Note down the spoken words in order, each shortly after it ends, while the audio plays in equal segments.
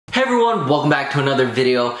Hey everyone, welcome back to another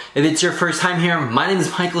video. If it's your first time here, my name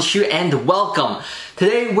is Michael Shu and welcome.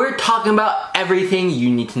 Today we're talking about everything you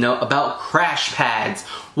need to know about crash pads.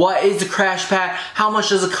 What is a crash pad? How much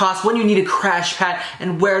does it cost? When you need a crash pad?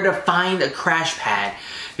 And where to find a crash pad.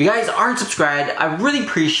 If you guys aren't subscribed, I really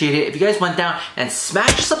appreciate it if you guys went down and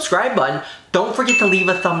smash the subscribe button. Don't forget to leave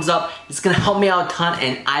a thumbs up. It's gonna help me out a ton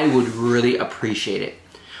and I would really appreciate it.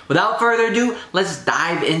 Without further ado, let's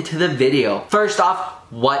dive into the video. First off,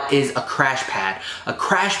 what is a crash pad? A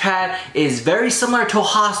crash pad is very similar to a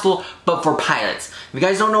hostel, but for pilots. If you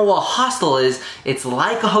guys don't know what a hostel is, it's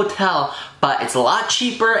like a hotel, but it's a lot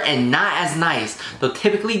cheaper and not as nice. They'll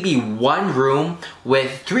typically be one room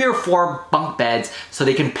with 3 or 4 bunk beds so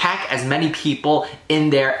they can pack as many people in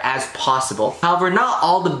there as possible. However, not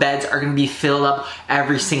all the beds are going to be filled up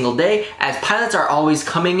every single day, as pilots are always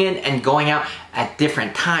coming in and going out at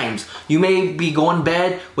different times. You may be going to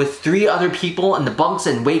bed with 3 other people in the bunks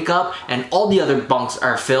and wake up and all the other bunks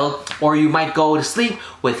are filled, or you might go to sleep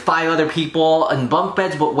with 5 other people in bunk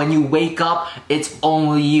beds, but when you wake up, it's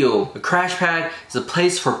only you. A crash pad is a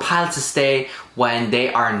place for pilots to stay when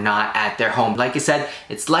they are not at their home. Like I said,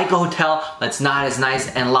 it's like a hotel that's not as nice,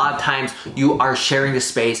 and a lot of times you are sharing the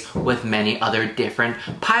space with many other different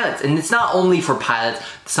pilots. And it's not only for pilots,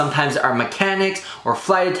 sometimes there are mechanics or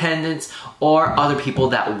flight attendants or other people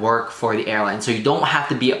that work for the airline. So you don't have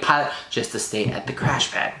to be a pilot just to stay at the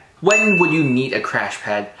crash pad. When would you need a crash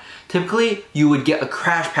pad? Typically, you would get a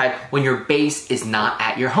crash pad when your base is not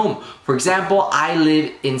at your home. For example, I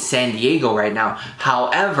live in San Diego right now.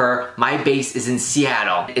 However, my base is in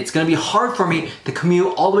Seattle. It's gonna be hard for me to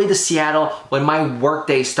commute all the way to Seattle when my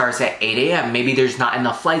workday starts at 8 a.m. Maybe there's not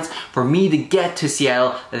enough flights for me to get to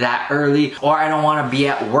Seattle that early, or I don't wanna be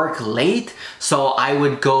at work late, so I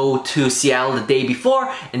would go to Seattle the day before,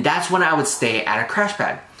 and that's when I would stay at a crash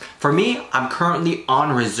pad. For me, I'm currently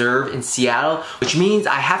on reserve in Seattle, which means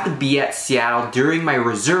I have to be at Seattle during my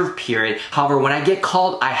reserve period. However, when I get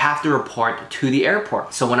called, I have to report to the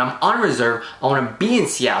airport. So when I'm on reserve, I want to be in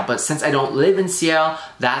Seattle, but since I don't live in Seattle,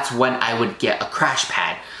 that's when I would get a crash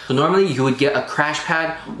pad. So normally you would get a crash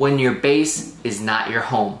pad when your base is not your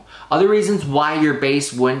home. Other reasons why your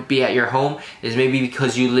base wouldn't be at your home is maybe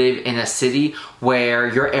because you live in a city where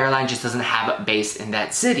your airline just doesn't have a base in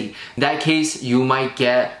that city. In that case, you might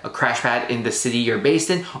get a crash pad in the city you're based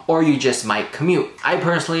in, or you just might commute. I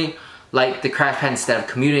personally like the crash pad instead of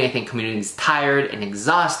commuting. I think commuting is tired and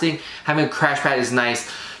exhausting. Having a crash pad is nice.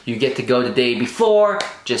 You get to go the day before,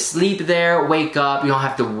 just sleep there, wake up. You don't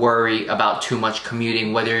have to worry about too much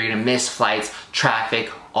commuting, whether you're gonna miss flights, traffic,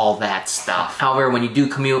 all that stuff. However, when you do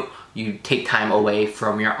commute, you take time away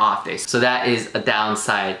from your off days. So that is a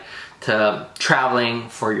downside to traveling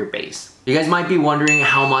for your base. You guys might be wondering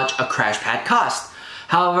how much a crash pad costs.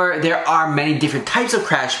 However, there are many different types of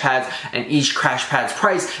crash pads, and each crash pad's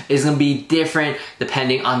price is gonna be different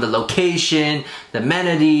depending on the location, the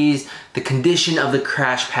amenities, the condition of the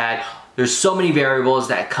crash pad. There's so many variables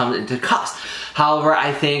that come into cost. However,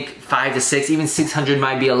 I think 5 to 6, even 600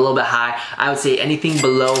 might be a little bit high. I would say anything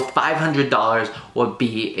below $500 would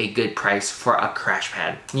be a good price for a crash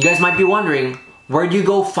pad. You guys might be wondering, where do you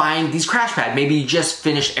go find these crash pads? Maybe you just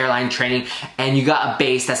finished airline training and you got a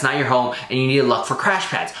base that's not your home and you need to look for crash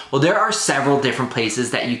pads. Well, there are several different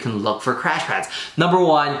places that you can look for crash pads. Number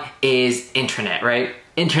one is internet, right?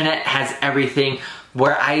 Internet has everything.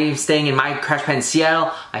 Where I am staying in my crash pad in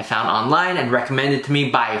Seattle, I found online and recommended to me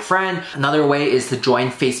by a friend. Another way is to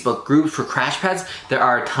join Facebook groups for crash pads. There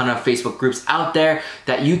are a ton of Facebook groups out there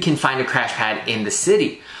that you can find a crash pad in the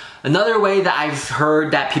city. Another way that I've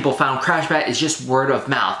heard that people found crash pad is just word of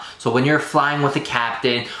mouth. So when you're flying with a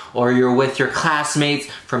captain, or you're with your classmates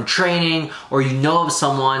from training, or you know of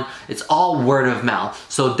someone, it's all word of mouth.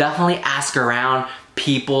 So definitely ask around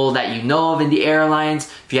people that you know of in the airlines.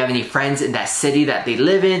 If you have any friends in that city that they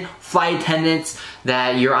live in, flight attendants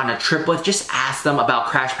that you're on a trip with, just ask them about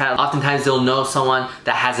crash pad. Oftentimes they'll know someone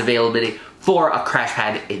that has availability for a crash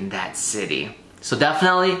pad in that city. So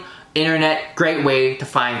definitely, internet, great way to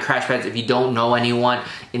find crash pads if you don't know anyone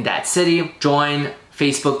in that city. Join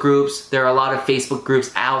Facebook groups. There are a lot of Facebook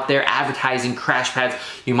groups out there advertising crash pads.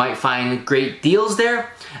 You might find great deals there.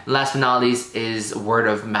 Last but not least is word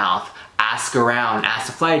of mouth. Ask around, ask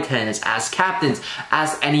the flight attendants, ask captains,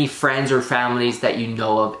 ask any friends or families that you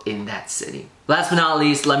know of in that city. Last but not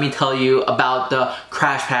least, let me tell you about the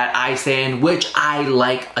crash pad I stay in, which I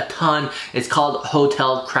like a ton. It's called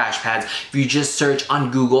Hotel Crashpads. If you just search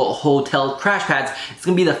on Google Hotel Crashpads, it's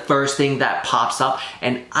gonna be the first thing that pops up.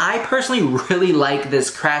 And I personally really like this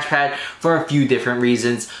crash pad for a few different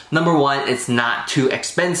reasons. Number one, it's not too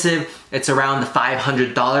expensive. It's around the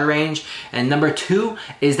 $500 range. And number two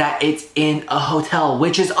is that it's in a hotel,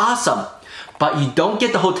 which is awesome. But you don't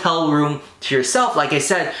get the hotel room to yourself. Like I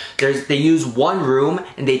said, they use one room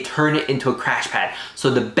and they turn it into a crash pad.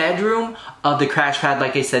 So the bedroom of the crash pad,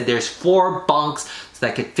 like I said, there's 4 bunks so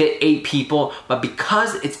that could fit 8 people. But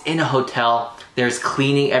because it's in a hotel, there's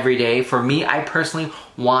cleaning every day. For me, I personally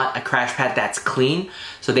want a crash pad that's clean.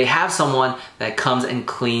 So they have someone that comes and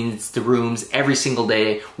cleans the rooms every single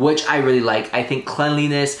day, which I really like. I think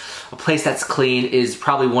cleanliness, a place that's clean, is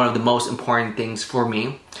probably one of the most important things for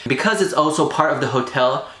me. Because it's also part of the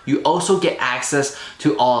hotel, you also get access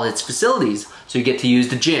to all its facilities. So you get to use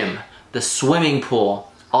the gym, the swimming pool,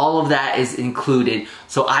 all of that is included.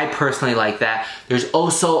 So I personally like that. There's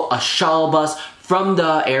also a shuttle bus from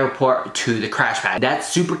the airport to the crash pad. That's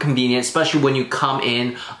super convenient, especially when you come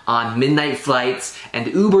in on midnight flights, and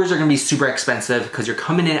the Ubers are gonna be super expensive because you're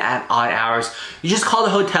coming in at odd hours. You just call the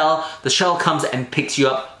hotel, the shuttle comes and picks you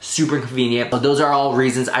up, super convenient. But those are all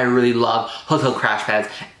reasons I really love Hotel Crash Pads.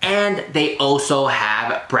 And they also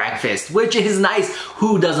have breakfast, which is nice.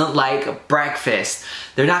 Who doesn't like breakfast?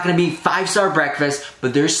 They're not gonna be 5-star breakfast,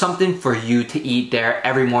 but there's something for you to eat there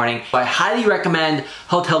every morning. I highly recommend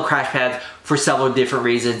Hotel Crash Pads for several different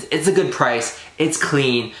reasons. It's a good price, it's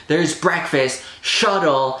clean, there's breakfast,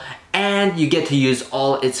 shuttle, and you get to use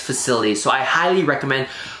all its facilities. So I highly recommend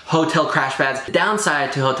Hotel Crash Pads. The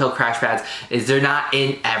downside to Hotel Crash Pads is they're not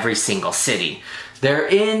in every single city. They're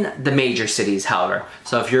in the major cities, however.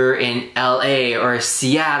 So if you're in LA or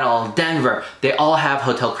Seattle, Denver, they all have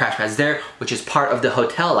Hotel Crash Pads there, which is part of the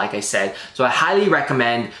hotel, like I said. So I highly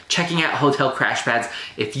recommend checking out Hotel Crash Pads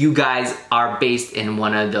if you guys are based in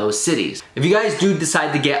one of those cities. If you guys do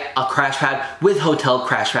decide to get a crash pad with Hotel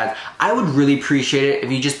Crash Pads, I would really appreciate it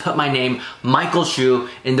if you just put my name, Michael Shu,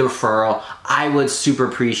 in the referral. I would super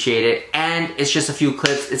appreciate it, and it's just a few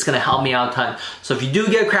clicks. It's gonna help me out a ton. So if you do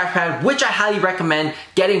get a crash pad, which I highly recommend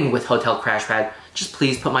getting with Hotel Crash Pad, just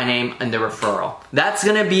please put my name in the referral. That's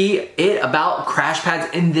gonna be it about crash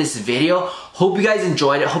pads in this video. Hope you guys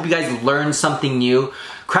enjoyed it. Hope you guys learned something new.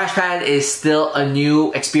 Crash pad is still a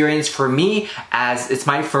new experience for me, as it's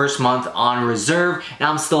my first month on reserve and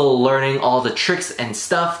I'm still learning all the tricks and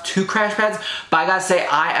stuff to crash pads. But I gotta say,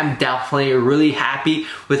 I am definitely really happy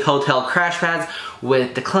with Hotel Crash Pads,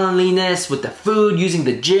 with the cleanliness, with the food, using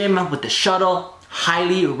the gym, with the shuttle.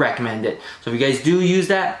 Highly recommend it. So if you guys do use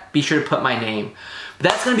that, be sure to put my name. But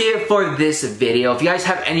that's gonna be it for this video. If you guys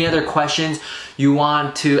have any other questions you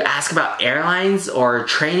want to ask about airlines or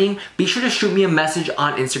training, be sure to shoot me a message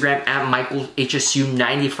on Instagram at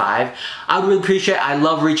MichaelHSU95. I would really appreciate it. I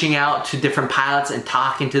love reaching out to different pilots and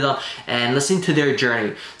talking to them and listening to their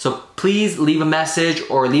journey. So please leave a message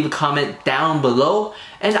or leave a comment down below,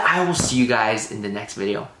 and I will see you guys in the next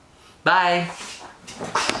video. Bye.